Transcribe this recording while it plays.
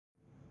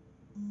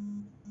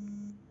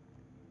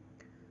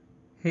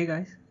Hey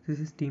guys, this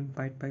is Team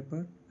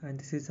PiedPiper and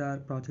this is our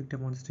project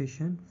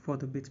demonstration for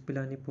the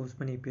Pilani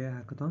Postman API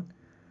hackathon.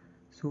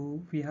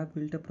 So we have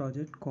built a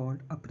project called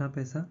Apna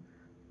Pesa.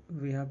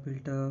 We have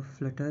built a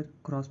Flutter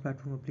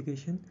cross-platform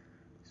application.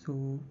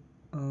 So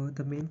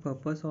the main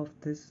purpose of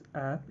this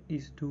app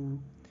is to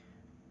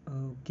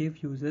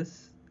give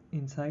users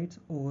insights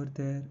over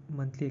their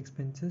monthly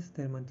expenses,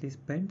 their monthly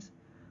spends,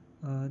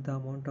 the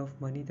amount of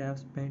money they have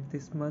spent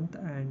this month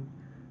and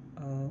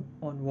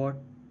on what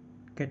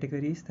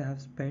categories they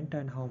have spent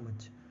and how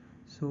much.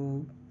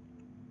 So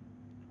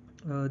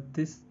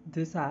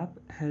this app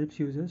helps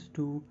users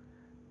to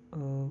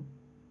uh,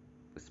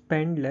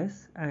 spend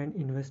less and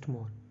invest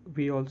more.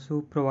 We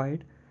also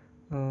provide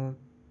uh,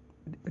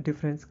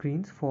 different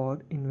screens for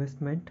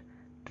investment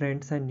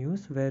trends and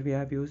news, where we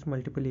have used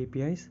multiple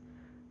APIs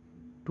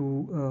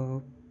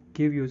to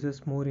give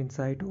users more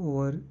insight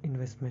over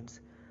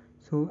investments.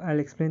 So I'll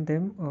explain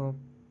them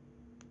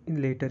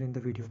later in the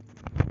video.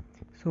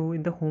 So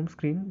in the home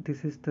screen,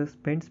 this is the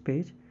spends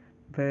page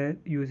where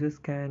users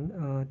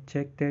can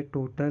check their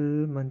total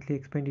monthly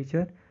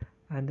expenditure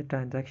and the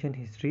transaction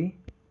history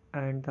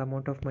and the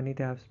amount of money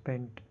they have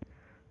spent.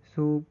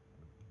 So,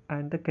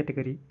 and the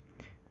category.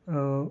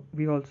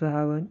 We also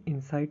have an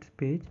insights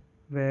page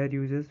where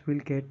users will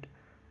get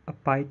a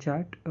pie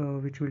chart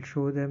which will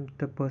show them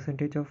the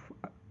percentage of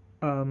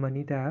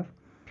money they have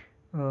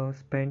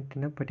spent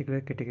in a particular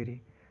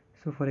category.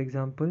 So for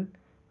example,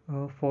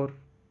 for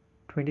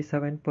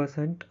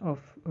 27% of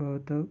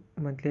the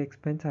monthly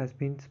expense has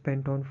been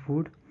spent on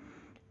food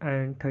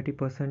and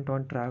 30%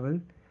 on travel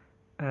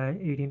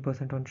and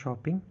 18% on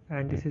shopping,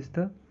 and this is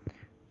the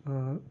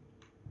uh,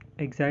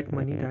 exact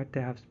money that they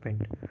have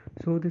spent.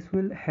 So this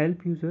will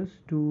help users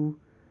to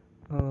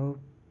uh,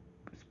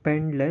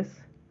 spend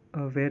less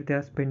where they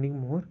are spending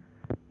more,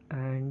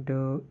 and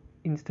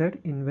instead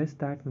invest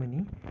that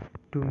money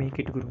to make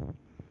it grow.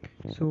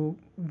 So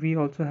we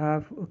also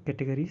have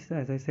categories,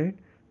 as I said.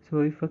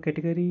 So if a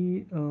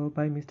category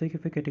by mistake,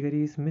 if a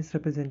category is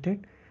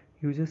misrepresented,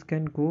 users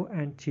can go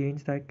and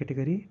change that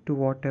category to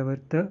whatever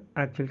the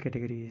actual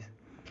category is.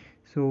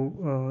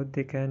 So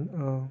they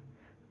can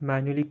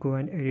manually go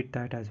and edit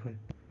that as well.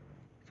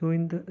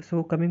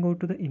 So coming over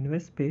to the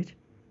invest page,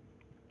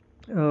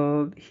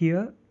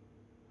 here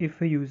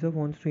if a user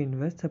wants to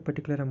invest a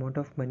particular amount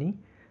of money,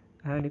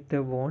 and if they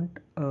want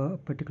a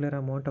particular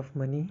amount of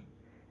money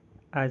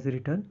as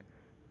return,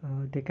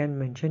 they can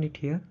mention it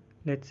here.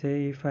 Let's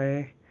say if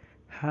I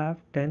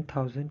have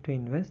 10,000 to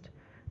invest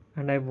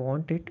and I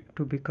want it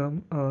to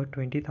become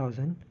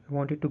 20,000, I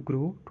want it to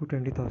grow to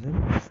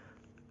 20,000.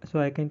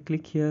 So I can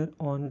click here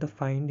on the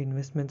find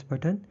investments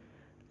button,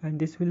 and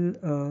this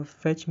will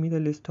fetch me the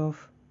list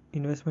of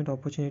investment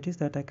opportunities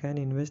that I can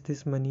invest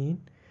this money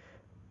in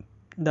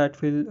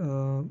that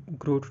will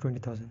grow to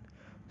 20,000.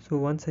 So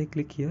once I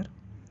click here,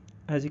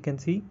 as you can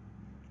see,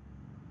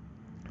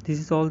 this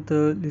is all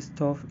the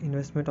list of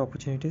investment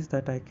opportunities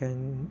that I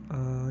can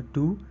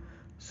do.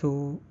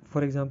 So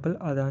for example,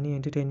 Adani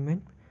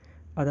Entertainment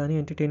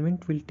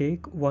will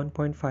take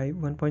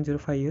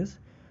 1.05 years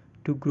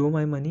to grow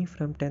my money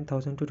from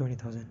 10,000 to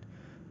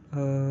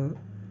 20,000.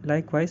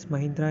 Likewise,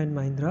 Mahindra and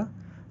Mahindra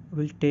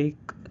will take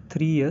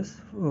 3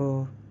 years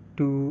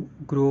to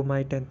grow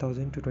my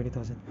 10,000 to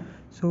 20,000.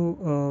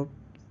 So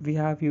we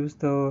have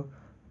used the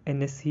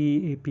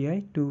NSE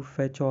API to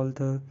fetch all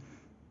the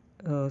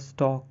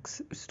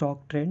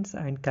stock trends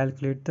and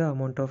calculate the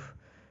amount of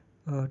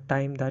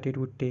time that it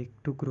would take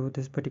to grow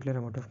this particular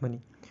amount of money.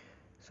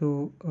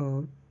 So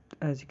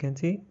as you can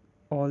see,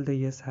 all the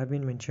years have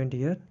been mentioned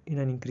here in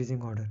an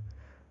increasing order.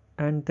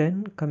 And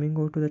then coming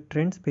over to the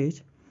trends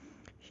page,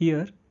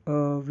 here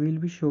we'll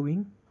be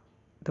showing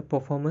the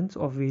performance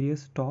of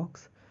various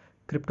stocks,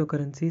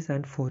 cryptocurrencies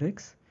and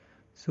forex.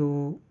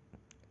 So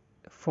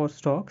for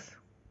stocks,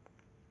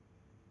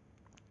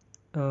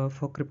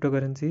 for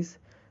cryptocurrencies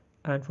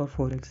and for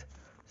forex.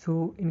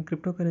 So in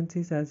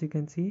cryptocurrencies, as you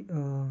can see,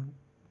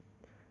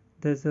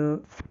 there's a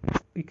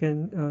you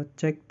can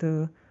check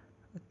the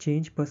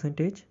change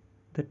percentage,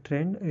 the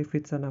trend, if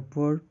it's an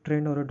upward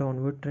trend or a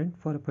downward trend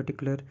for a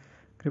particular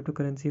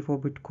cryptocurrency, for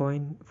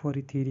Bitcoin, for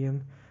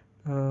Ethereum,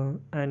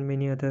 and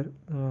many other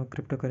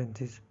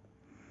cryptocurrencies.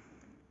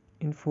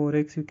 In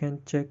forex, you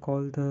can check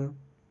all the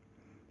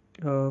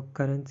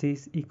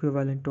currencies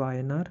equivalent to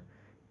INR,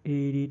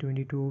 AED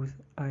 22,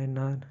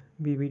 INR,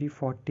 BBD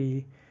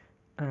 40,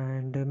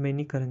 and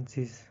many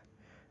currencies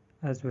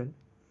as well.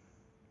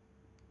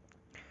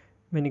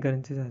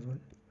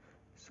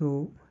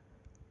 So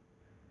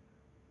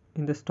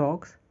in the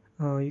stocks,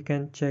 you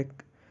can check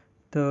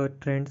the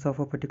trends of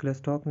a particular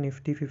stock.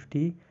 Nifty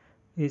 50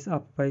 is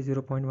up by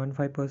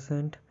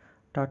 0.15%,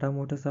 Tata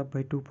Motors up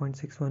by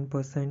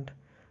 2.61%,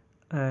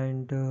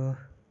 and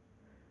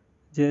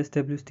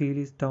JSW Steel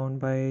is down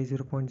by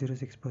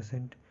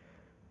 0.06%.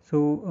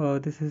 So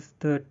this is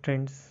the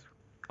trends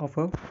of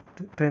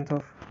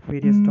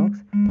various stocks,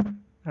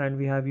 and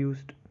we have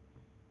used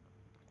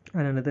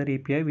another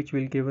API which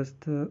will give us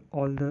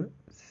all the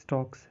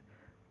stocks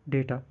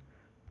data.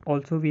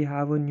 Also we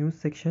have a news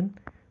section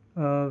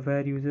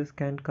where users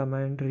can come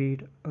and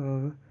read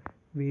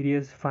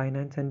various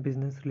finance and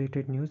business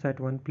related news at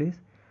one place.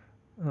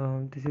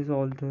 This is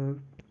all the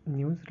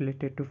news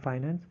related to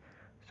finance,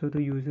 so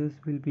the users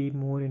will be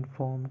more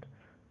informed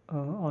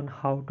on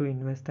how to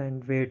invest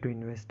and where to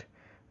invest.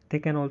 They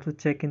can also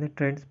check in the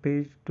trends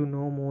page to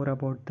know more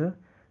about the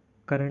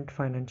current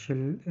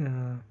financial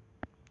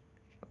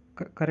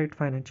correct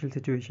financial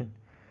situation.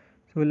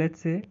 So let's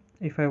say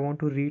if I want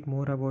to read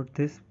more about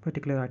this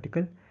particular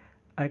article,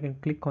 I can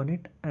click on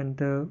it and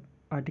the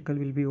article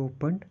will be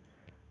opened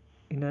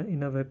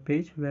in a web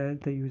page where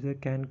the user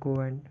can go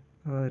and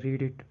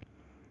read it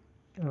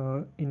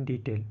in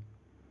detail.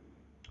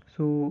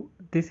 So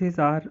this is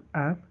our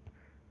app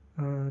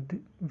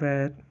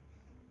where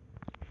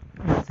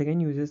once again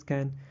users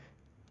can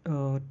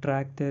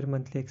track their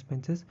monthly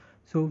expenses.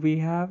 So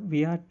we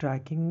are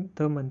tracking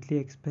the monthly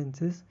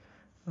expenses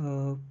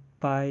uh,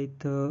 by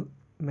the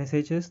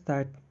messages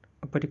that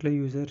a particular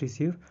user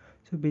receive.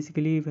 So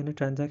basically when a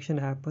transaction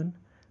happen,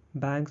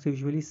 banks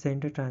usually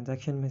send a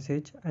transaction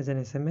message as an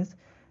SMS,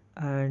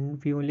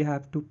 and we only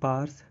have to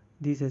parse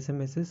these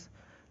SMSs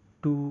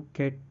to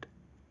get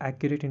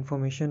accurate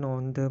information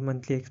on the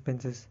monthly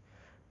expenses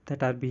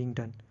that are being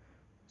done.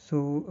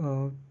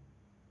 So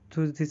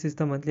this is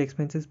the monthly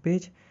expenses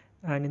page,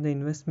 and in the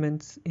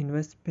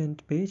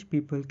investment page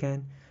people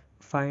can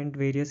find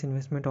various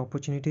investment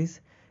opportunities.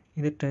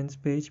 In the trends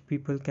page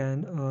people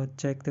can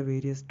check the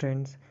various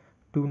trends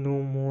to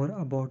know more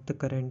about the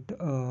current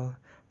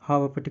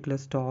how a particular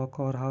stock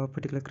or how a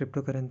particular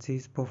cryptocurrency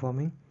is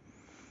performing.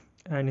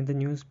 And in the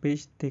news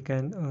page they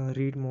can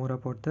read more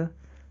about the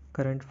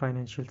current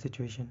financial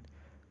situation.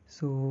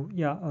 So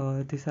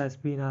yeah, this has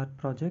been our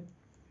project,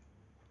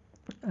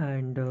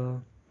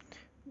 and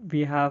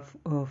we have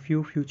a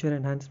few future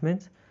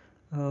enhancements.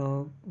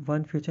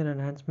 One future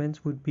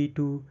enhancements would be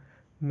to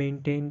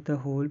maintain the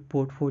whole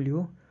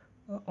portfolio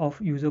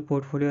of user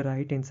portfolio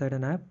right inside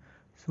an app.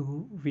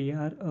 So we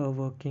are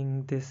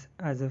working this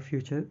as a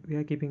future, we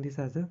are keeping this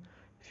as a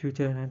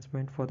future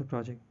enhancement for the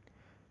project.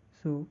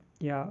 So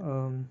yeah,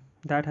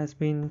 that has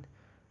been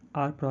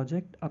our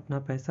project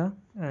Apna Pesa,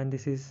 and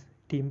this is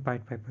team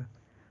PiedPiper.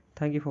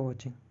 Thank you for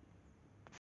watching.